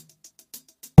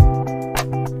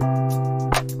Welcome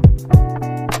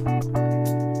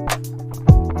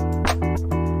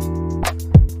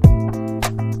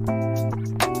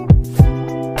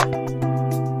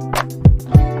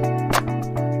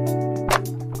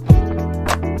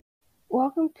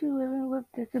to Living with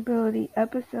Disability,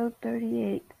 Episode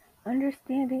 38,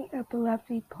 Understanding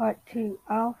Epilepsy, Part 2.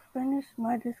 I'll finish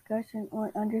my discussion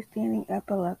on understanding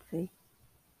epilepsy.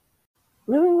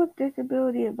 Living with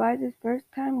Disability advises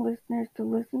first-time listeners to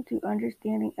listen to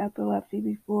Understanding Epilepsy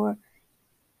before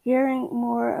hearing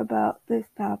more about this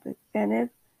topic. And if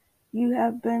you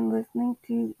have been listening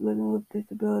to Living with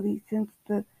Disability since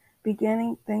the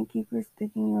beginning, thank you for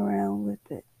sticking around with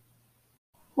it.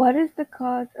 What is the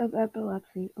cause of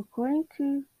epilepsy? According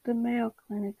to the Mayo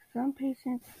Clinic, some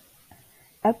patients'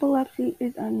 epilepsy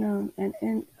is unknown, and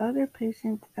in other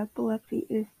patients, epilepsy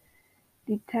is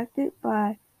detected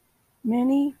by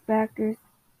many factors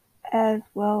as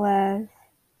well as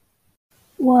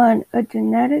 1. A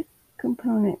genetic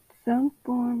component. Some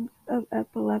forms of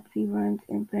epilepsy runs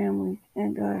in families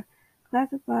and are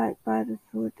classified by the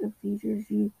sort of seizures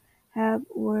you have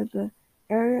or the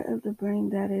area of the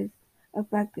brain that is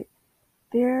affected.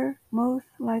 There most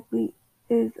likely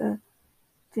is a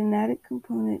genetic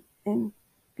component in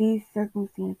these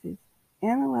circumstances.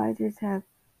 Analyzers have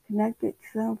connected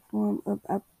some form of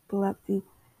epilepsy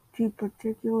to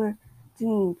particular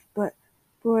genes, but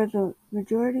for the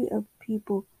majority of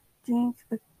people, genes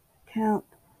account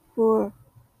for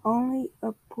only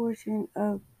a portion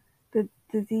of the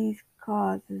disease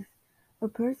causes. A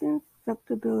person's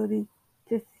susceptibility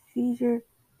to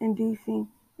seizure-inducing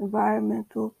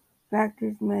environmental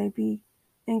factors may be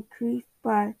increased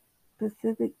by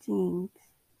specific genes.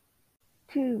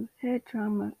 2. Head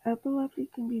trauma. Epilepsy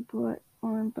can be brought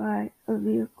on by a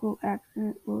vehicle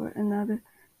accident or another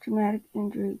traumatic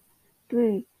injury.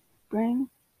 3. Brain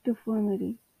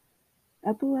deformity.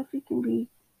 Epilepsy can be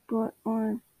brought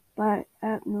on by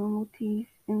abnormalities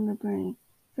in the brain,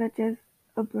 such as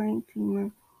a brain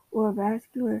tumor or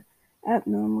vascular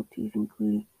abnormalities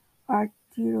including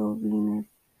arteriovenous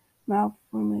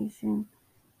malformation,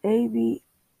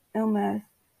 AVMS,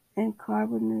 and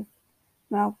cavernous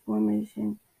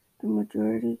malformation. The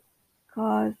majority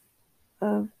cause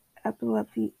of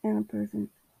epilepsy in a person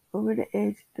over the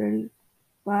age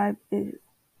 35 is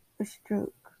a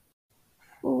stroke.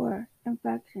 4.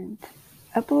 Infections.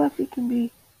 Epilepsy can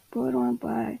be brought on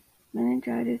by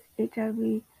meningitis,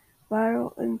 HIV,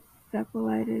 viral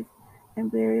encephalitis,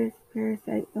 and various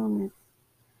parasite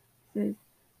illnesses.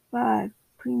 5.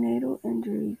 Prenatal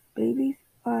injuries. Babies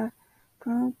are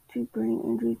prone to brain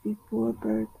injuries before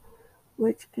birth,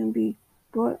 which can be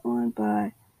brought on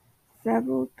by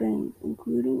several things,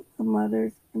 including a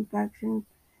mother's infection,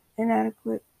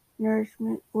 inadequate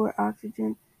nourishment, or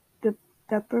oxygen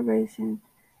deprivation.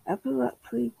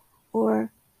 Epilepsy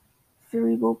or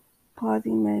cerebral palsy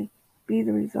may be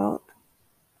the result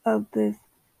of this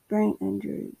brain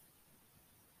injury.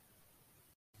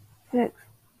 6.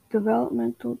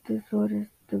 Developmental disorders.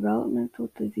 Developmental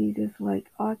diseases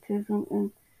like autism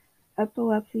and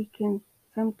epilepsy can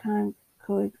sometimes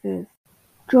coexist.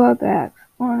 Drawbacks.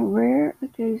 On rare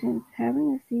occasions,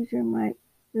 having a seizure might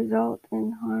result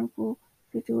in harmful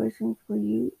situations for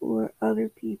you or other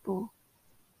people.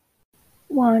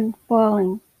 1.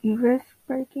 Falling. You risk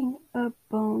breaking a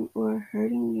bone or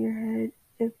hurting your head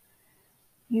if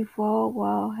you fall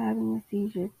while having a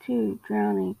seizure. 2.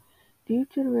 Drowning. Due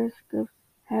to the risk of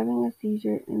having a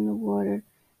seizure in the water,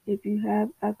 if you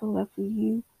have epilepsy,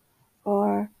 you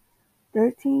are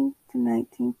 13 to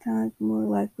 19 times more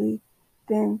likely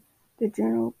than the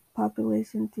general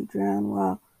population to drown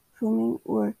while swimming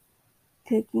or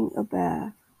taking a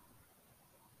bath.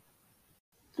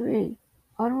 3.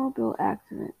 Automobile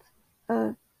accidents.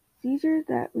 A seizure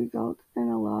that results in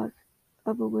a loss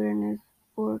of awareness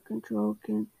or control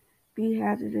can be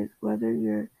hazardous whether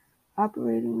you're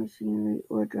operating machinery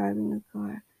or driving a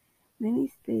car. Many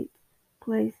states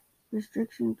place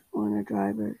restrictions on a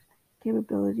driver's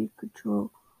capability to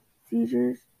control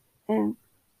seizures and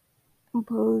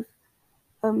impose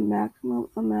a maximum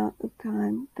amount of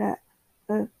time that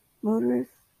a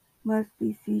motorist must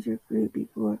be seizure-free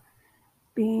before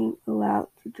being allowed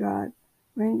to drive,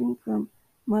 ranging from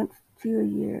months to a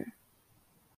year.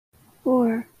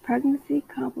 4. Pregnancy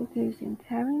complications.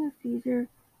 Having a seizure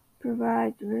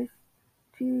provides risk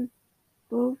to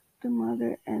both the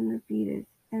mother and the fetus,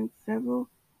 and several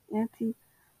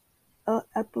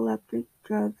anti-epileptic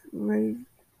drugs raise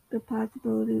the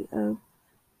possibility of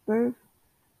birth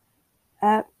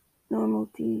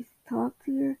abnormalities. Talk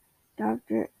to your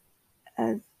doctor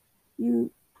as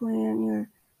you plan your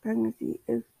pregnancy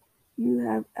if you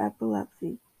have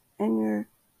epilepsy, and you're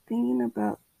thinking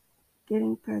about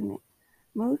getting pregnant.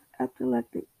 Most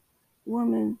epileptic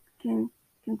women can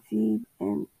conceive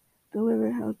and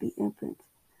deliver healthy infants.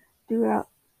 Throughout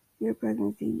your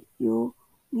pregnancy, you'll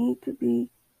need to be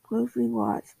closely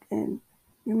watched and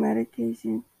your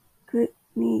medication could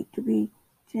need to be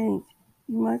changed.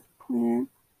 You must plan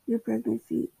your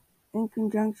pregnancy in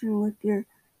conjunction with your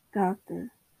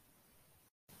doctor.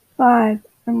 5.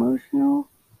 Emotional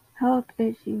health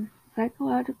issues.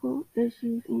 Psychological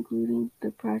issues including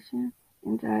depression,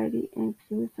 anxiety, and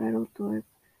suicidal thoughts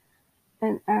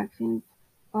and actions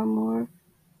are more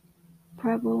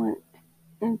prevalent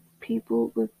in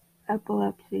people with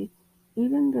epilepsy,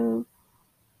 even though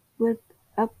with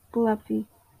epilepsy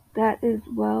that is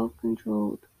well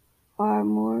controlled are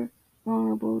more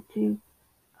vulnerable to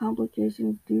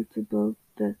complications due to both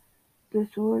the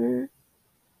disorder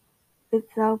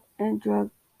itself and drug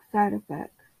side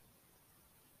effects.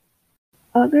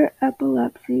 Other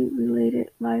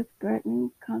epilepsy-related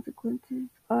life-threatening consequences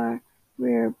are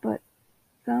rare but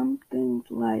some things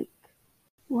like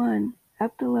 1.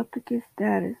 Epilepticus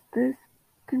status. This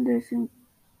condition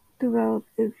develops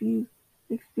if you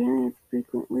experience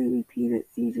frequently repeated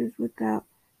seizures without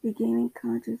regaining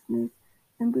consciousness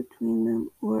in between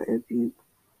them, or if you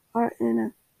are in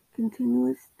a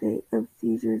continuous state of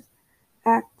seizures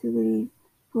activity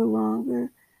for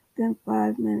longer than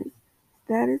 5 minutes.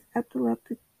 Status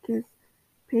epilepticus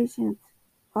patients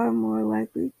are more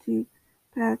likely to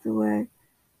pass away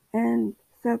and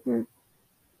suffer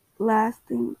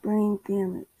lasting brain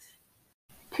damage.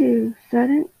 2.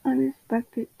 Sudden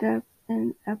unexpected death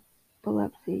in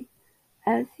epilepsy.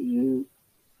 SUDEP.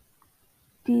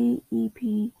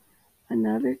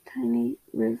 Another tiny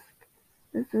risk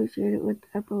associated with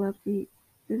epilepsy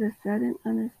is a sudden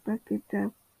unexpected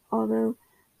death, although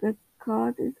the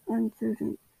cause is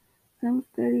uncertain. Some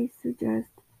studies suggest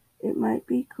it might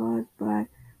be caused by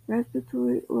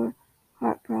respiratory or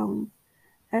heart problems.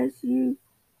 SUDEP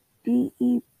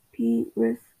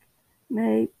risk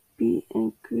may be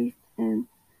increased in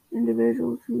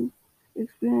individuals who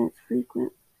experience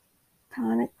frequent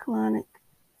tonic-clonic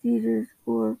seizures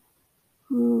or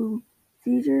whose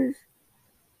seizures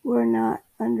were not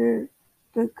under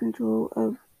the control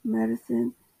of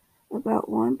medicine. About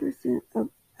 1% of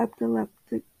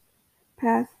epileptic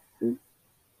passes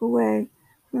away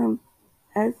from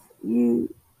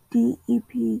SUDEP.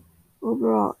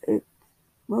 Overall, it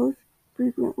most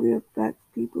frequently affects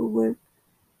people with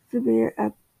severe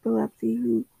epilepsy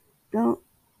who don't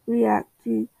react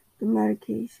to the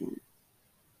medication.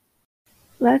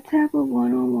 Let's have a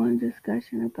one-on-one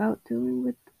discussion about dealing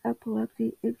with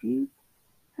epilepsy. If you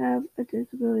have a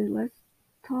disability, let's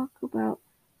talk about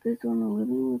this on the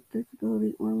Living with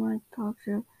Disability online talk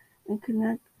show and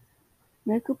connect.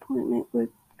 Make an appointment with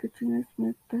Katrina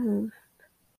Smith, the host.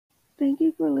 Thank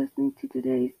you for listening to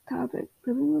today's topic,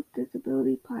 Living with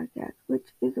Disability podcast,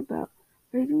 which is about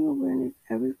raising awareness.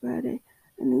 Every Friday,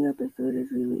 a new episode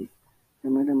is released.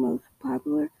 Some of the most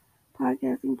popular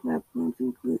podcasting platforms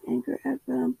include Anchor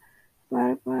FM,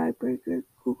 Spotify, Breaker,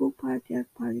 Google Podcasts,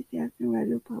 Pocket Casts, and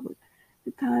Radio Public.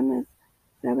 The time is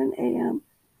 7 a.m.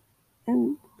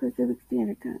 in Pacific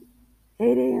Standard Time,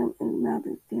 8 a.m. in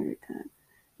Mountain Standard Time,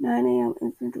 9 a.m.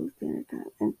 in Central Standard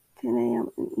Time, and 10 a.m.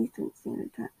 in Eastern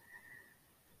Standard Time.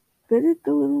 Visit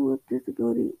the Living with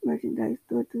Disability merchandise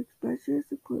store to express your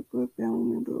support for a family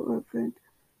member or a friend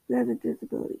who has a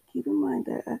disability. Keep in mind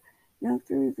that a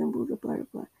youngster resembles a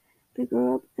butterfly. They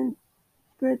grow up and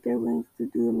spread their wings to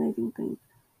do amazing things.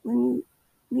 When you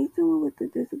meet someone with a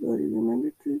disability,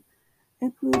 remember to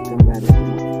include them rather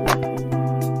than exclude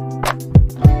them.